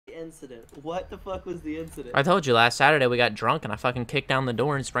incident? What the fuck was the incident? I told you last Saturday we got drunk and I fucking kicked down the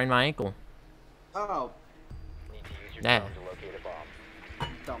door and sprained my ankle. Oh. Yeah.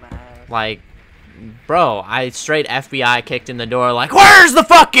 Dumbass. Like, bro, I straight FBI kicked in the door like, where's the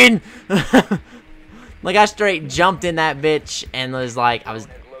fucking... Like, I straight jumped in that bitch and was like,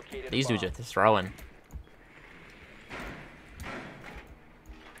 these dudes are throwing.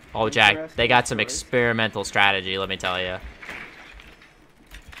 Oh, Jack, they got some experimental strategy, let me tell you.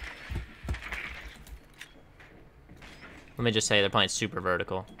 Let me just say, they're playing super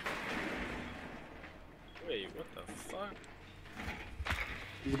vertical. Wait, what the fuck?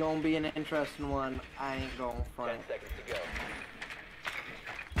 It's gonna be an interesting one. I ain't going front. 10 seconds to go.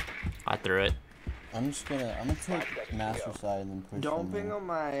 I threw it. I'm gonna take master side and then push. Don't ping on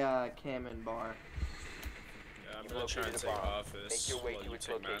my cam and bar. Yeah, I'm gonna try and take office. Make your way while to you its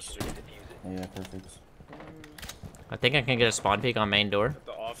take location master. and defuse it. Yeah, perfect. I think I can get a spawn peek on main door.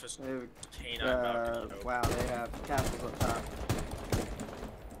 The office They, canine balcony. wow, they have castles up top.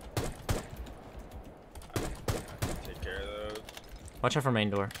 Take care of those. Watch out for main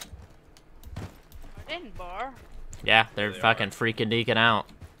door. In bar. Yeah, they're They fucking are. freaking deaking out.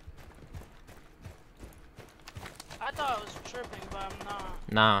 I thought I was tripping, but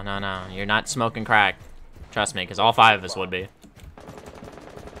I'm not. No. You're not smoking crack. Trust me, because all 5 of us would be.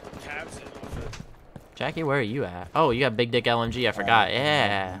 Cabs in office. Jackie, where are you at? Oh, you got big dick LMG. I forgot.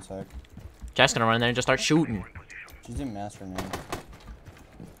 Yeah. 1 sec. Jack's gonna run in there and just start shooting. She's in master now.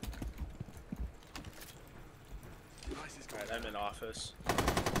 Alright, I'm in office.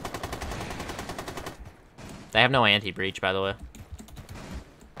 They have no anti-breach, by the way.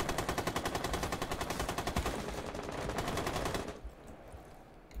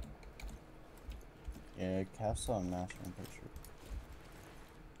 Yeah, Cal's still in master, I'm pretty sure.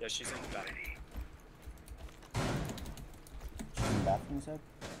 Yeah, she's in the balcony. She's in the bathroom, you said?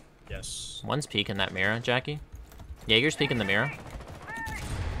 Yes. One's peeking that mirror, Jackie. Jaeger's peeking the mirror.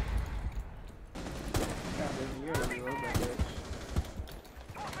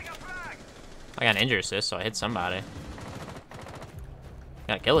 I got an injury assist, so I hit somebody.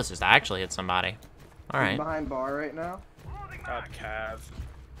 Got a kill assist, I actually hit somebody. Alright. Behind bar right now. Got Cav.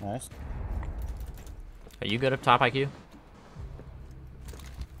 Nice. Are you good up top, IQ?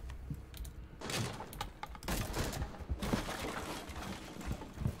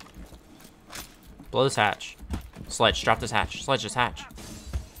 Blow this hatch. Sledge, drop this hatch. Sledge this hatch.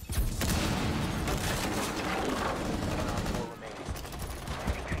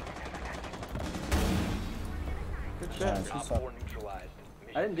 Good shit. Nice, Op what's up? 4 neutralized.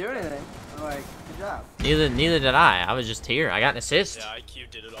 I didn't do anything. I'm like, good job. Neither did I. I was just here. I got an assist. Yeah, IQ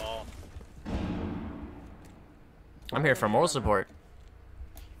did it all. I'm here for moral support.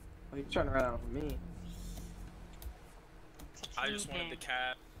 Oh, he's trying to run out with me. I just wanted the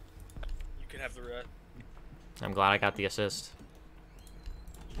cat. You could have the red. I'm glad I got the assist.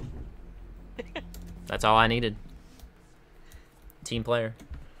 That's all I needed. Team player.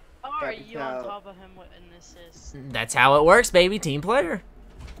 How are Back you out. on top of him with an assist? That's how it works, baby. Team player.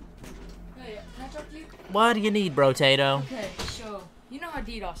 Hey, can I talk to you? What do you need, bro, Tato? Okay, so you know how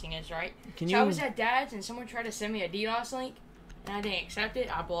DDoSing is, right? Can So I you- was at Dad's and someone tried to send me a DDoS link, and I didn't accept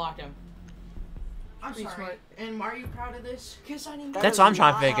it. I blocked him. I'm Pretty sorry. smart. And why are you proud of this? Cause I didn't. That's what I'm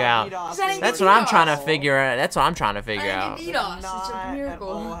trying to figure out. That's what I'm trying to figure out. That's what I'm trying to figure out. I didn't get DDoS. It's a Not miracle.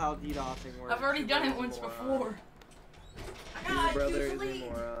 at all how DDoSing works. I've already You're done it a once moron. before. I Your got brother two is a lead.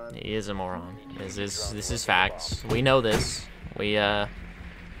 moron. He is a moron. This is facts. We know this. We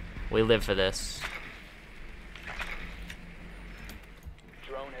live for this.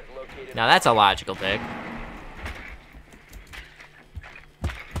 Drone has located. Now that's a logical pick.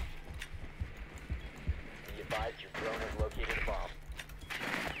 Be advised your drone has located a bomb.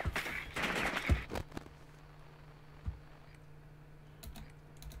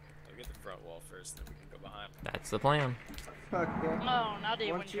 I'll get the front wall first, then we can go behind. That's the plan. Fuck yeah. No, not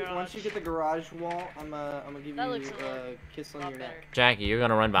even Once you get the garage wall, I'm gonna give That you looks a a kiss on lot your better. neck. Jackie, you're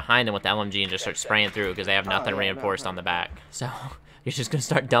gonna run behind them with the LMG and just start spraying through because they have nothing yeah, reinforced no. on the back. So you're just gonna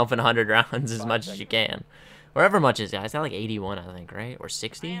start dumping 100 rounds as much as you can. Wherever much is, it's got like 81, I think, right? Or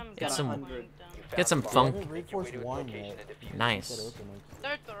 60? Sam's Get got some, 100. get some I funk. haven't reinforced one yet. Nice.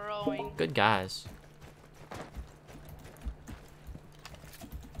 They're throwing. Good guys.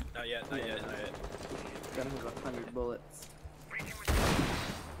 Not yet, not yet, not yet. Gotta have 100 bullets.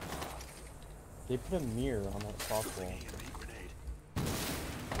 They put a mirror on that soft wall.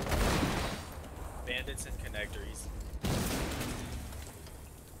 Bandits and connectors.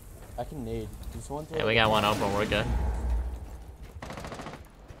 I can nade. Just one throw. Yeah, we got one open. We're good.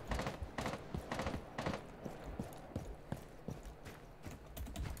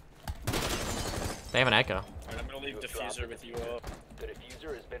 They have an echo. Alright, I'm gonna leave You have dropped diffuser with you all. The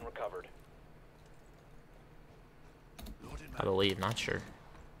diffuser has been recovered. I believe, not sure.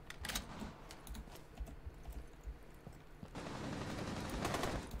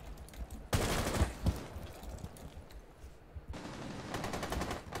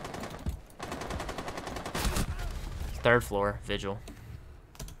 Third floor, vigil.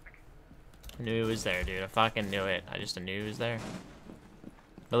 I knew it was there, dude. I fucking knew it. I just knew it was there.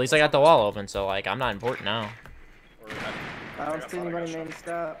 But at least I got the wall open, so like I'm not important now. I don't see anybody main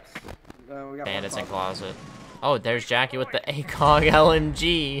steps. We got Bandits in one closet. Oh, there's Jackie with the ACOG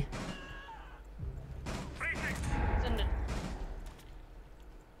LMG. Send it.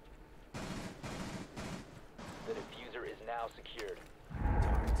 The diffuser is now secured.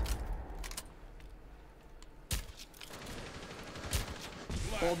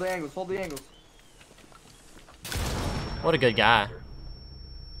 Hold the angles, hold the angles. What a good guy.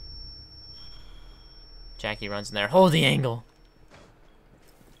 Jackie runs in there. Hold the angle.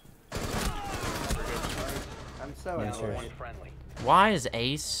 I'm so Yeah, sure. out. One friendly. Why is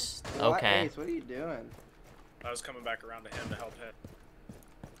Ace okay? Ace, what are you doing? I was coming back around to him to help him.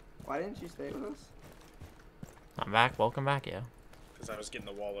 Why didn't you stay with us? I'm back. Welcome back, yo. Because I was getting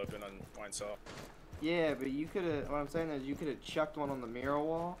the wall open on wine saw. Yeah, but you could have. What I'm saying is, you could have chucked one on the mirror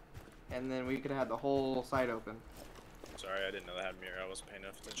wall, and then we could have had the whole site open. Sorry, I didn't know they had a mirror. I wasn't paying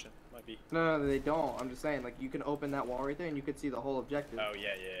enough attention. Might be. No, they don't. I'm just saying, like, you can open that wall right there, and you could see the whole objective. Oh, yeah,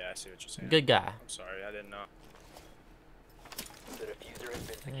 I see what you're saying. Good guy. I'm sorry, I didn't know. The diffuser has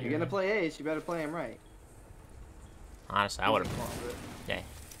been If secured. you're gonna play Ace, you better play him right. Honestly, I would have. Yeah.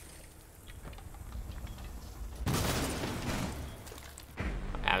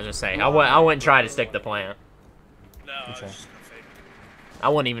 I was just saying, I wouldn't try to stick the plant. No, I was Okay. just gonna fake it. I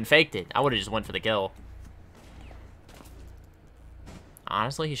wouldn't even faked it. I would have just went for the kill.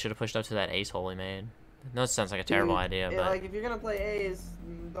 Honestly, he should have pushed up to that ace hole he made. No, it sounds like a terrible Dude, idea, yeah, but like, if you're gonna play Ace,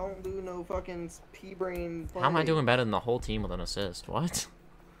 don't do no fucking P-brain play. how am I doing better than the whole team with an assist? What?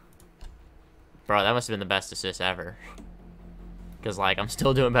 Bro, that must have been the best assist ever. Because, like, I'm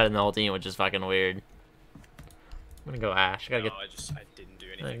still doing better than the whole team, which is fucking weird. I'm gonna go Ash. I didn't do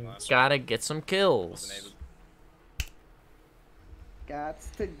anything last gotta get some Wasn't kills. able.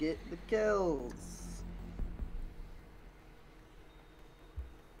 Gots to get the kills.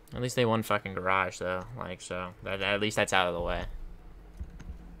 At least they won fucking garage, though. Like, so at least that's out of the way.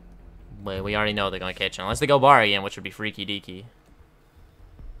 But we already know they're gonna kitchen, unless they go bar again, which would be freaky deaky.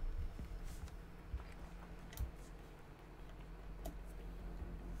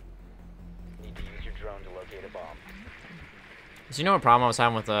 Need to use your drone to locate a bomb. So you know what problem I was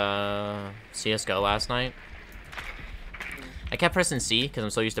having with CS:GO last night? I kept pressing C because I'm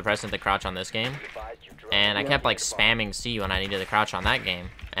so used to pressing the crouch on this game, Be advised your drone and I is kept like located a bomb. spamming C when I needed the crouch on that game.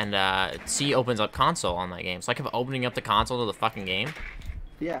 And C opens up console on that game, so I kept opening up the console to the fucking game.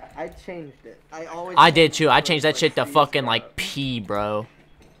 Yeah, I changed it. I did too. I changed that shit to fucking like P, bro.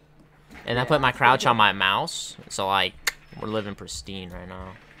 And I Yeah, put my it's crouch pretty on my mouse, so like we're living pristine right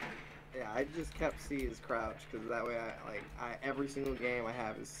now. Yeah, I just kept C as crouch because that way every single game I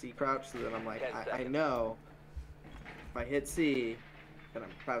have is C crouch, so then I'm like, 10 I seconds. know if I hit C, then I'm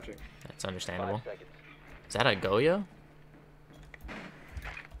crouching. That's 5 understandable. seconds. Is that a Goyo?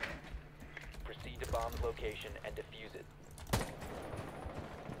 Proceed to bomb's location and defuse it.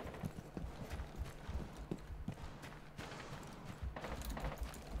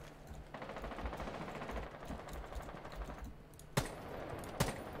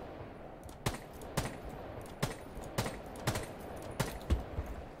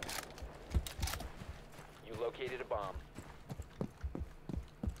 You located a bomb.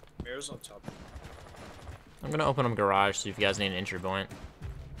 Mirror's on top. I'm gonna open up garage, see if you guys need an entry point.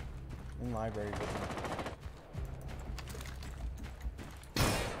 In library.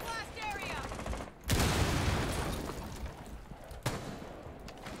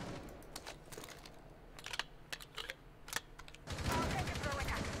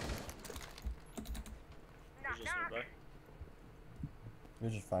 There's just nearby.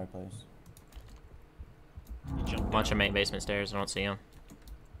 There's just fireplace. He jumped Bunch down. of main basement stairs. I don't see them.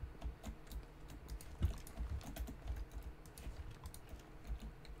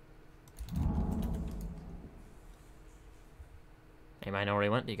 Anybody know where he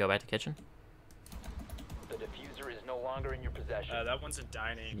went? Did he go back to kitchen? The diffuser is no longer in your possession. That one's in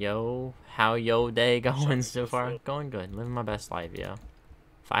dining. Yo, how yo day going Something so to far? flip. Going good. Living my best life, yo.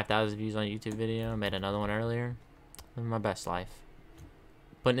 5,000 views on YouTube video. Made another one earlier. Living my best life.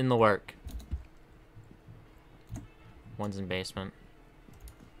 Putting in the work. One's in basement.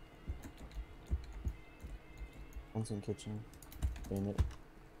 One's in kitchen. Bandit.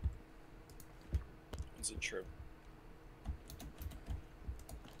 It's a trip.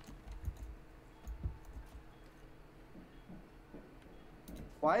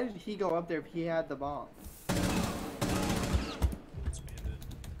 Why did he go up there if he had the bomb? It's bandit.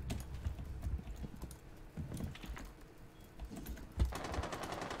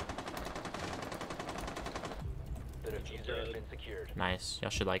 The diffuser has been secured. Nice. Y'all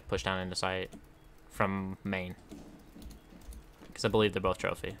should like push down into sight from main. Because I believe they're both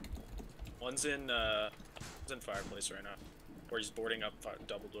trophy. One's in fireplace right now. Or he's boarding up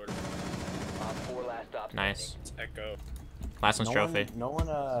double door. Op 4 last stop. Nice. It's Echo. Last one's trophy. No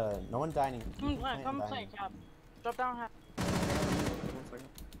one dining. Come play, Cap. Drop down half. 1 second.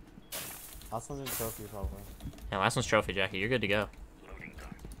 Last one's in trophy probably. Yeah, last one's trophy, Jackie. You're good to go.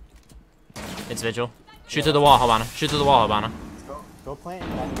 It's Vigil. Shoot through the wall, Habana. Shoot through the wall, Habana. Go plant in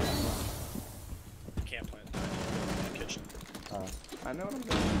dining. Can't plant in the kitchen. I know what I'm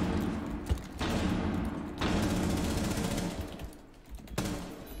doing.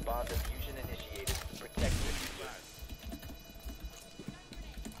 Bomb diffusion initiated. Protect the diffuser.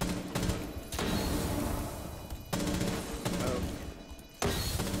 Oh.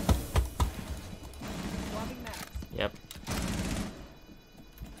 Yep.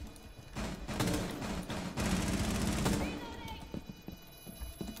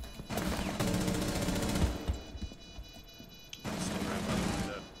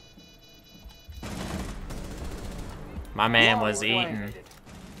 My man was eating.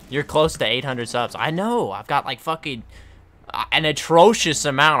 You're close to 800 subs. I know. I've got like fucking an atrocious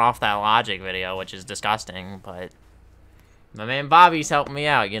amount off that Logic video, which is disgusting. But my man Bobby's helping me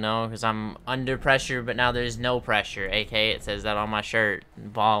out, you know, because I'm under pressure, but now there's no pressure. AK, it says that on my shirt.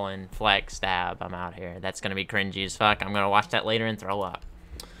 Ballin', flex, stab. I'm out here. That's gonna be cringy as fuck. I'm gonna watch that later and throw up.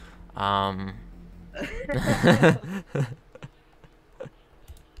 I'm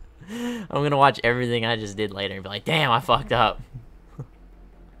gonna watch everything I just did later and be like, damn, I fucked up.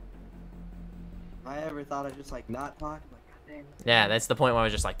 I ever thought I'd just like not talk? Like, goddamn. Yeah, that's the point where I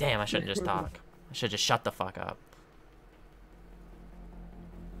was just like, damn, I shouldn't just talk. I should just shut the fuck up.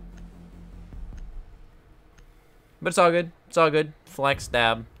 But it's all good. It's all good. Flex,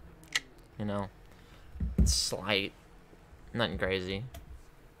 stab. You know. Slight. Nothing crazy.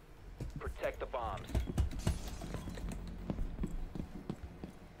 Protect the bombs.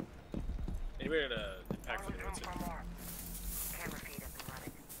 Anybody had a impact for the rotate?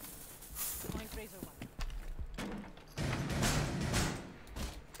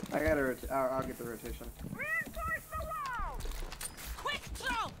 I gotta I'll get the rotation. Quick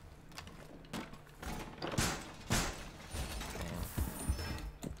throw!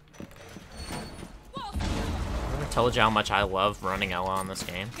 I told you how much I love running ELA on this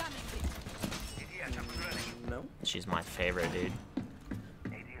game. No. She's my favorite, dude.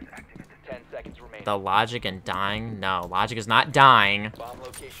 10 seconds remaining. The Logic and dying? No, Logic is not dying. Bomb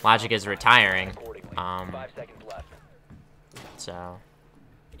location Logic is retiring. accordingly. 5 seconds left. So,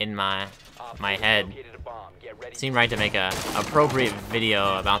 in my Op my 4 head, located a bomb. Get ready it seemed right to make a appropriate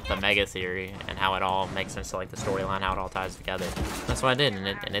video about the mega theory and how it all makes sense to like the storyline, how it all ties together. That's what I did,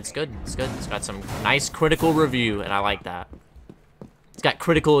 and it's good. It's good. It's got some nice critical review, and I like that. It's got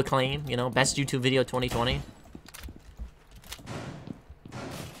critical acclaim. You know, best YouTube video 2020.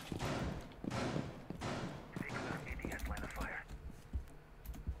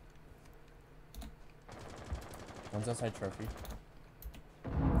 One's outside trophy. I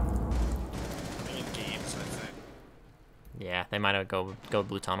mean, games, I think. Yeah, they might have go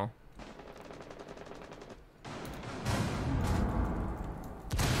blue tunnel.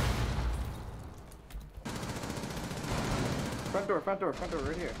 Front door,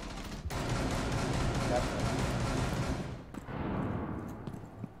 right here.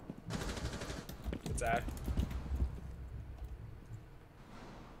 What's that?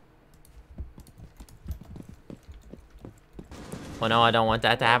 Well, no, I don't want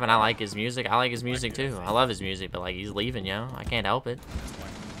that to happen. I like his music. I like his music too. I love his music, but like he's leaving, yo. I can't help it.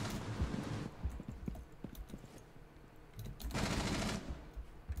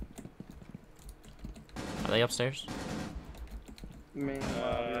 Are they upstairs? Main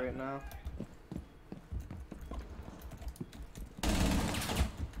lobby right now.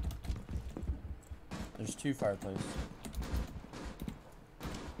 There's 2 fireplace.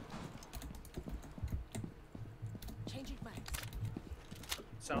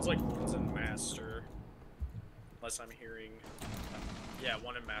 Sounds like one's in master. Unless I'm hearing. Yeah,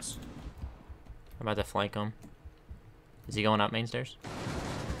 one in master. I'm about to flank him. Is he going up main stairs?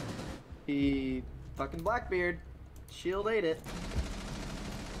 He fucking Blackbeard. Shield ate it.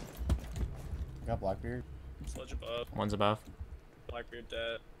 Got Blackbeard. Sledge above. One's above. Blackbeard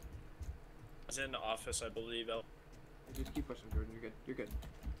dead. He's in the office, I believe. Just keep pushing, Jordan. You're good. You're good.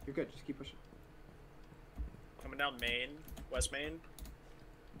 You're good. Just keep pushing. Coming down Main, West Main.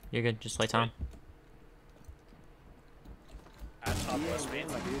 You're good. Just lay time. At top West Main.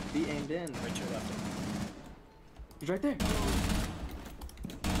 My dude. Be aimed in. Right to your left. He's right there.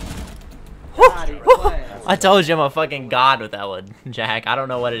 I told you I'm a fucking god with that one, Jack. I don't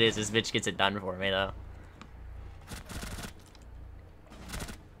know what it is. This bitch gets it done for me, though.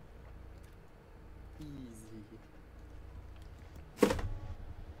 Easy.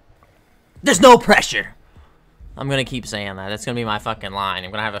 There's no pressure. I'm gonna keep saying that. That's gonna be my fucking line.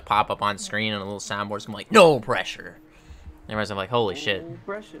 I'm gonna have it pop up on screen and a little soundboard's gonna be like, no pressure. Everybody's gonna be like, holy shit. No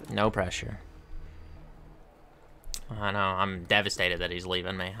pressure. No pressure. I know. I'm devastated that he's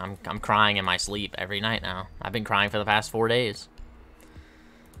leaving me. I'm crying in my sleep every night now. I've been crying for the past 4 days.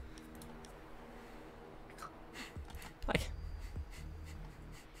 Like,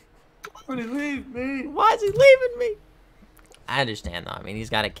 Why did he leave me? why is he leaving me? I understand though. I mean, he's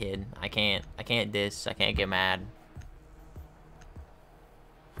got a kid. I can't diss. I can't get mad.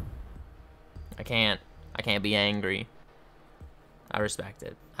 I can't be angry. I respect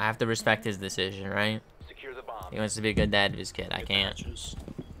it. I have to respect his decision, right? Secure the bomb. He wants to be a good dad to his kid. I Good can't. patches.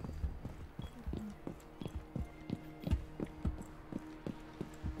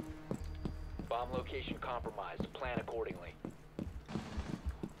 Bomb location compromised. Plan accordingly.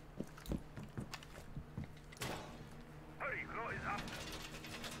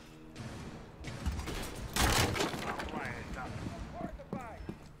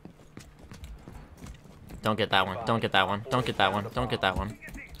 Don't get that one. Don't get that one. Don't get that one. Don't get that one.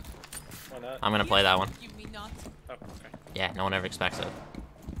 Why not? I'm gonna play that one. Oh, okay. Yeah, no one ever expects it.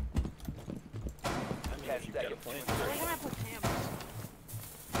 I mean, if you get a plan. Where can I put Sam?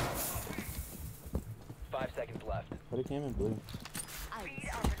 5 seconds left. Put a cam in blue.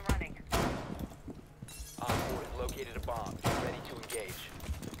 Op 4 has located a bomb. Get ready to engage.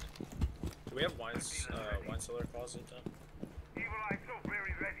 Do we have wine cellar closet done?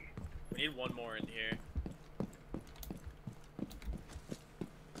 We need one more in here.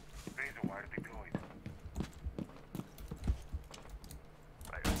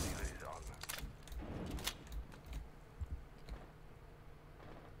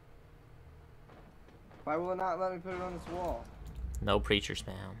 Why will it not let me put it on this wall? No preacher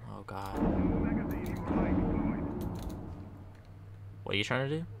spam. Oh god. What are you trying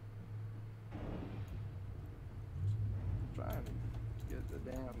to do? Trying to get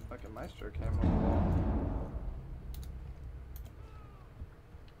the damn fucking maestro cam on the wall.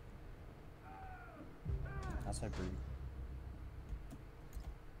 That's hyper.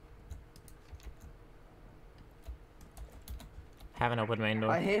 Have an open main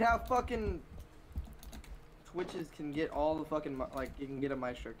door. I hate how fucking Twitches can get all the fucking like you can get a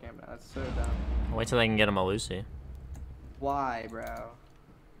maestro cam now. That's so dumb. Wait till they can get him a Lucy. Why, bro?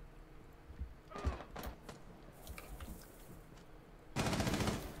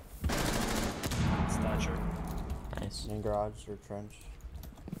 Stature. Nice. In garage or trench.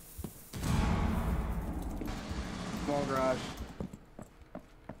 Small garage.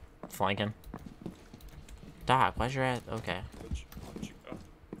 Flanking. Doc, why's your ass? Okay. Where'd you go?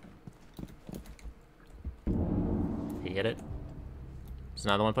 You get it? There's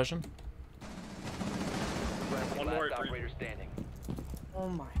another one pushing? One more. Last operator standing. Oh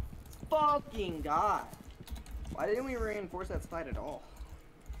my fucking god! Why didn't we reinforce that side at all?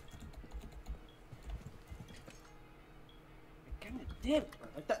 God damn it, bro.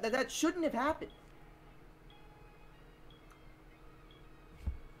 Like that shouldn't have happened.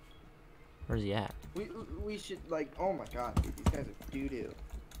 Where's he at? We should like, oh my god, dude, these guys are doo doo.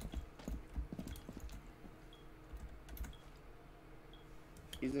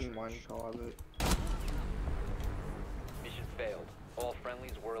 He's in one closet. Mission failed. All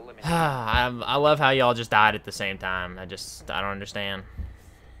friendlies were eliminated. I love how y'all just died at the same time. I don't understand.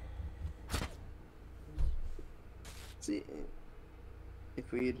 See,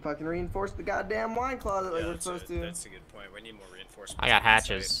 if we had fucking reinforced the goddamn wine closet like Yeah, we're supposed to. that's a good point. We need more reinforcements. I got on that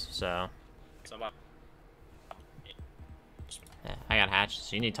side. hatches, so Somebody. yeah, I got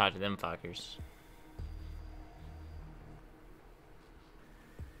hatches. You need to talk to them fuckers.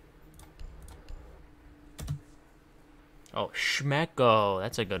 Oh, Schmecko.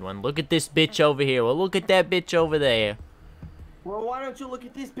 That's a good one. Look at this bitch over here. Well, look at that bitch over there. Well, why don't you look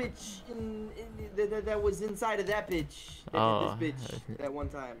at this bitch that was inside of that bitch? That Oh. did this bitch that one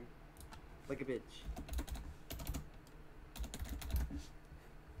time. Like a bitch.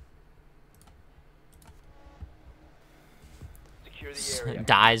 Secure the area.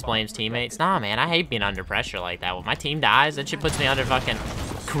 Dies, blames teammates. Nah, man, I hate being under pressure like that. When my team dies, that shit puts me under fucking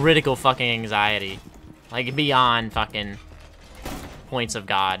critical fucking anxiety. Like, beyond fucking points of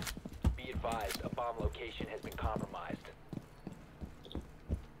God. Be advised, a bomb location has been compromised.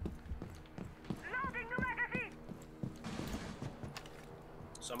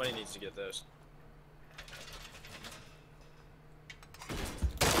 Somebody needs to get those.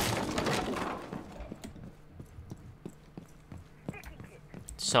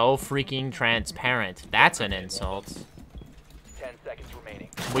 So freaking transparent. That's an insult. 10 seconds remaining.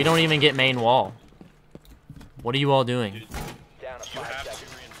 We don't even get main wall. What are you all doing? Dude, Down to do you 5 have seconds.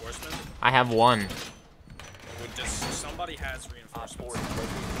 two reinforcements? I have one. Somebody has Op 4 reinforcements. is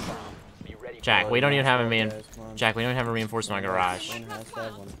located the bomb. Be ready for Jack, we don't even have a main. Guys, come on. Jack, we don't have a reinforcement in my garage. One has to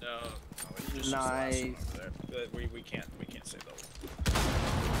have one. No, you just use the last Nice. one over there. But we can't say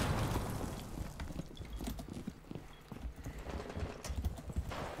those.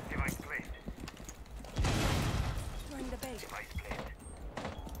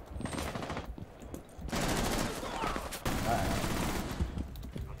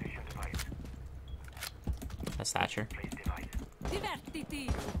 That's Thatcher.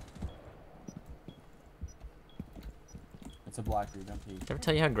 It's a black dude, don't peek. Did I ever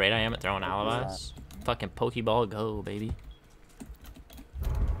tell you how great I am at throwing alibis? Fucking Pokeball go, baby.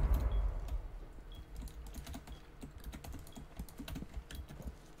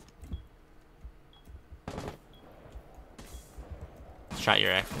 Shot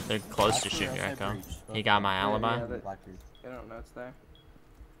your echo. They're close to shooting your echo. He got my alibi. Yeah, that- Black dude. I don't know it's there.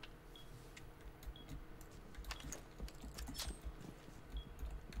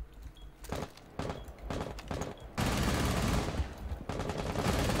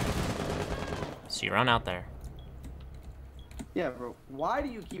 So you run out there. Yeah, bro. Why do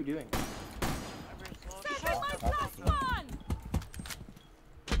you keep doing that?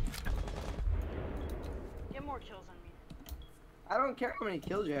 Get more kills than me. I don't care how many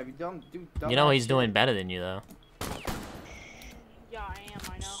kills you have. You don't do. You know dumbass he's shit. doing better than you though. Yeah, I am.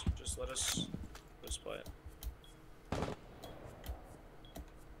 I know. Just let us play it.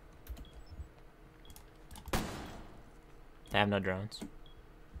 They have no drones.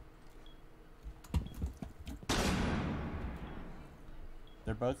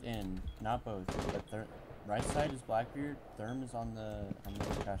 They're both in, not both, but right side is Blackbeard, Therm is on the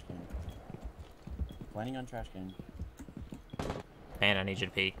trash can. Planning on trash can. Man, I need you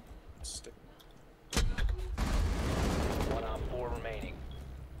to peek. Stick. 1 Op 4 remaining.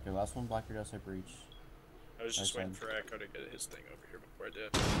 Okay, last one, Blackbeard outside breach. I was just Nice waiting one. for Echo to get his thing over here before I did.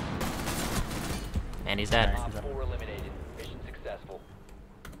 And he's dead. Op 4 eliminated. Mission successful.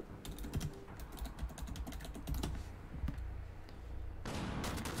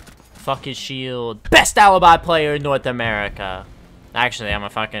 Fuck his shield. Best alibi player in North America. Actually, I'm a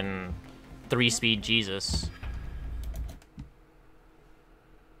fucking 3-speed Jesus.